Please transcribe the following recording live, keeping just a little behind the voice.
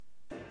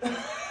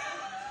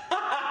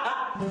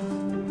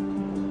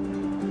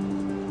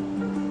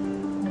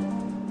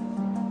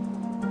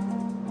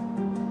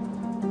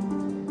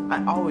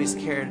I always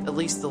cared at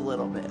least a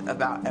little bit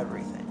about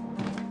everything.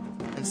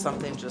 And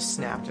something just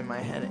snapped in my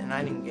head and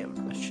I didn't give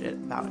a shit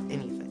about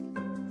anything.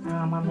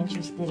 I'm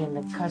interested in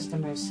the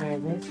customer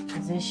service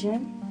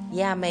position.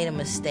 Yeah, I made a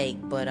mistake,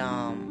 but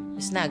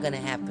it's not gonna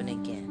happen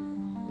again.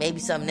 Maybe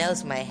something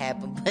else might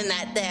happen, but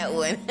not that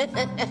one.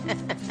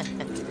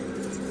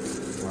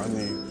 I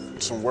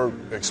need some work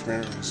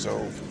experience,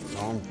 so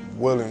I'm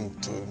willing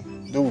to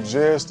do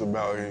just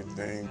about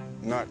anything,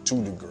 not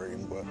too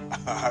degrading, but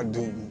I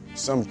do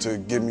something to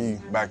get me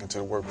back into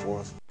the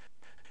workforce.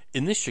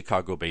 In this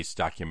Chicago-based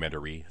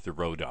documentary, The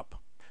Road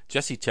Up,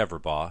 Jesse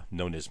Teverbaugh,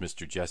 known as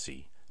Mr.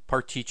 Jesse,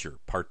 part teacher,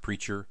 part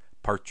preacher,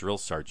 part drill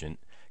sergeant,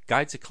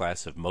 guides a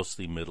class of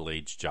mostly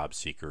middle-aged job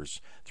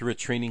seekers through a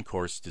training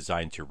course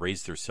designed to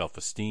raise their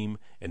self-esteem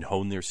and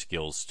hone their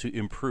skills to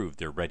improve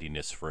their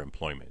readiness for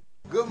employment.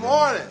 Good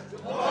morning.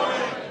 Good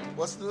morning.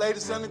 What's the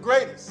latest and the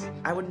greatest?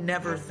 I would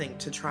never think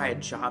to try a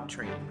job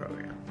training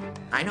program.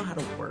 I know how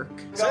to work.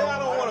 Say I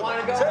don't want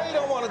to go. Say you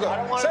don't want to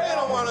go. Say you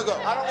don't want to go.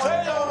 Say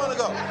you don't want to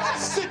go.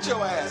 Sit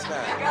your ass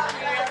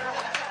down.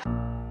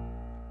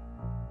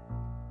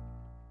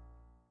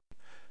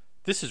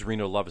 This is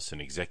Reno Lovison,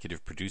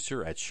 executive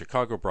producer at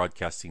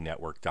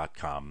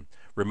ChicagoBroadcastingNetwork.com,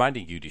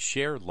 reminding you to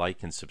share,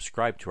 like, and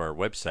subscribe to our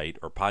website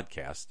or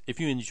podcast if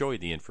you enjoy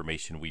the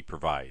information we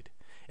provide.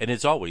 And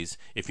as always,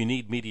 if you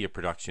need media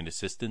production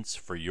assistance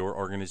for your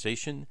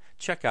organization,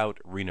 check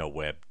out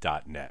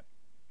renoweb.net.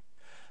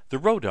 The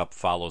Road Up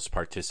follows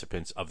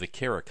participants of the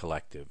CARA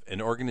Collective, an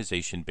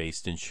organization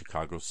based in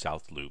Chicago's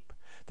South Loop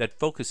that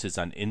focuses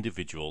on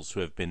individuals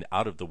who have been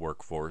out of the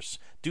workforce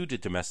due to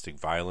domestic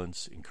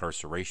violence,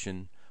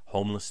 incarceration,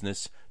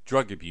 homelessness,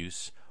 drug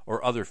abuse,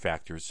 or other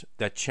factors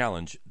that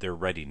challenge their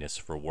readiness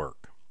for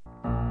work.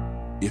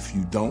 If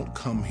you don't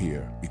come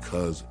here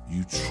because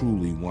you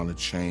truly want to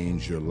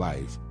change your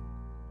life,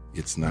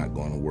 it's not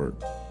going to work.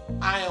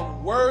 I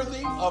am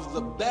worthy of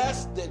the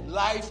best that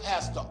life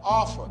has to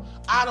offer.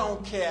 I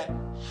don't care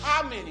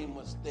how many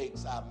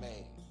mistakes I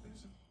made.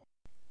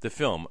 The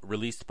film,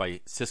 released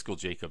by Siskel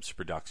Jacobs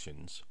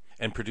Productions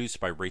and produced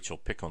by Rachel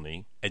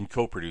Pickleney and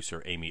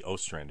co-producer Amy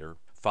Ostrander,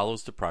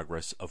 follows the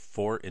progress of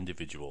 4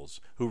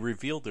 individuals who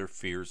reveal their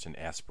fears and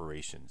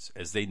aspirations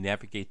as they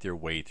navigate their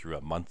way through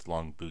a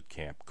month-long boot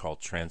camp called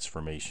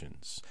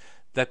Transformations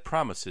that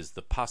promises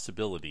the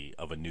possibility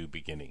of a new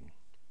beginning.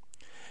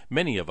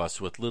 Many of us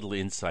with little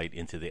insight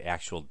into the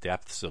actual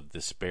depths of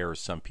despair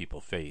some people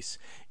face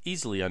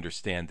easily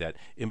understand that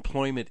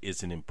employment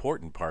is an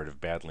important part of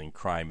battling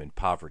crime and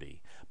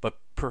poverty, but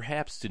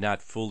perhaps do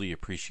not fully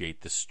appreciate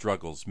the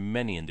struggles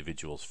many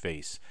individuals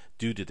face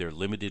due to their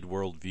limited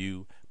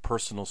worldview,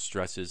 personal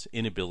stresses,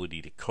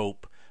 inability to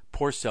cope,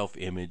 poor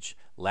self-image,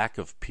 lack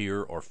of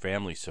peer or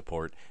family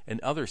support, and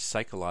other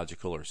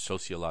psychological or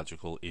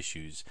sociological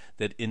issues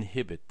that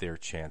inhibit their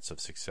chance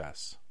of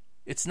success.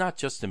 It's not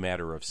just a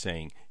matter of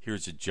saying,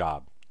 here's a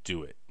job,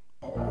 do it.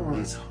 Oh,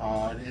 it's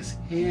hard as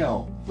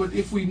hell. But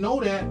if we know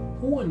that,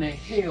 who in the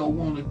hell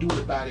want to do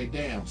it by their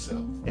damn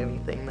self?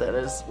 Anything that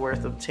is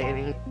worth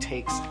obtaining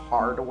takes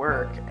hard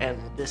work, and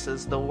this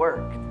is the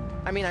work.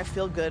 I mean, I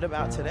feel good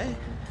about today.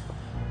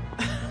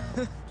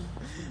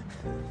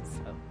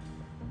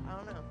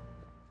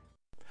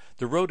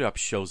 The Road Up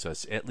shows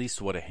us at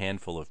least what a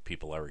handful of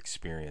people are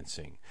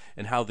experiencing,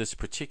 and how this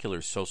particular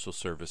social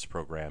service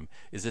program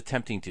is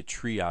attempting to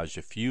triage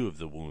a few of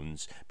the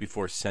wounds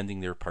before sending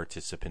their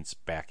participants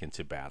back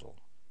into battle.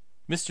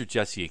 Mr.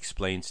 Jesse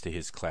explains to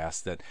his class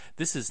that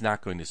this is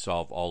not going to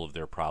solve all of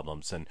their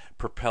problems and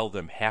propel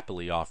them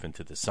happily off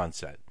into the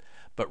sunset,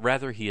 but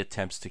rather he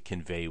attempts to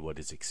convey what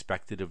is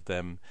expected of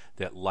them,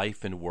 that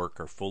life and work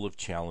are full of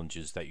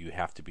challenges that you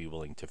have to be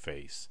willing to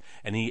face,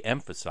 and he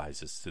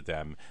emphasizes to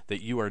them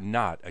that you are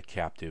not a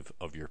captive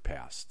of your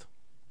past.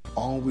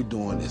 All we're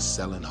doing is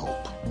selling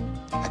hope.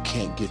 I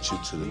can't get you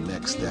to the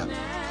next step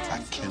if I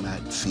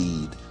cannot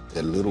feed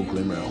that little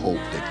glimmer of hope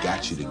that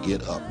got you to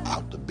get up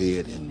out the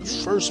bed in the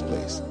first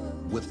place.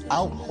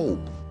 Without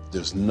hope,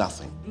 there's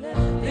nothing.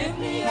 Lift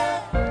me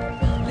up,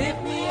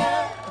 lift me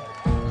up,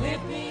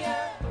 lift me up.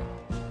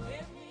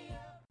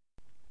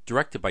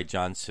 Directed by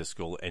John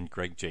Siskel and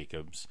Greg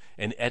Jacobs,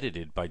 and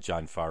edited by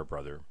John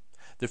Farbrother,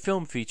 the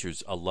film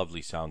features a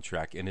lovely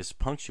soundtrack and is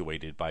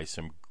punctuated by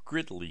some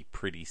grittily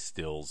pretty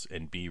stills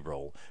and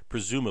B-roll,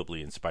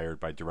 presumably inspired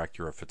by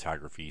director of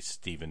photography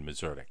Steven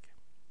Mazurek.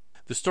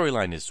 The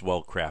storyline is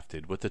well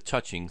crafted, with a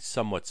touching,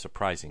 somewhat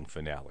surprising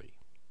finale.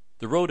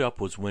 The Road Up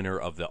was winner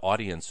of the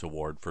Audience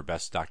Award for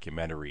Best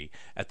Documentary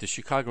at the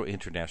Chicago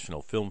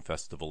International Film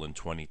Festival in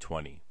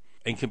 2020,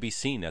 and can be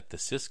seen at the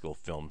Siskel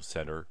Film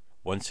Center,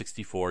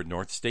 164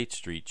 North State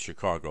Street,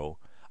 Chicago,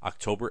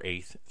 October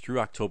 8th through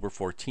October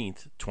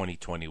 14th,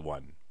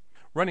 2021.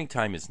 Running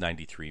time is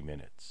 93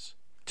 minutes.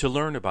 To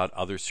learn about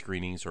other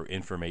screenings or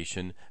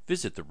information,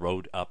 visit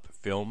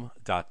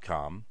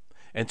theroadupfilm.com,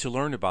 and to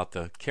learn about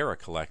the CARA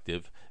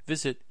Collective,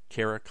 visit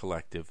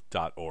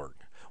caracollective.org.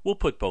 We'll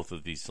put both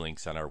of these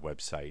links on our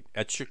website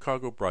at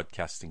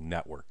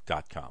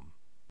chicagobroadcastingnetwork.com.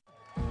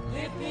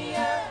 Lift me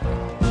up.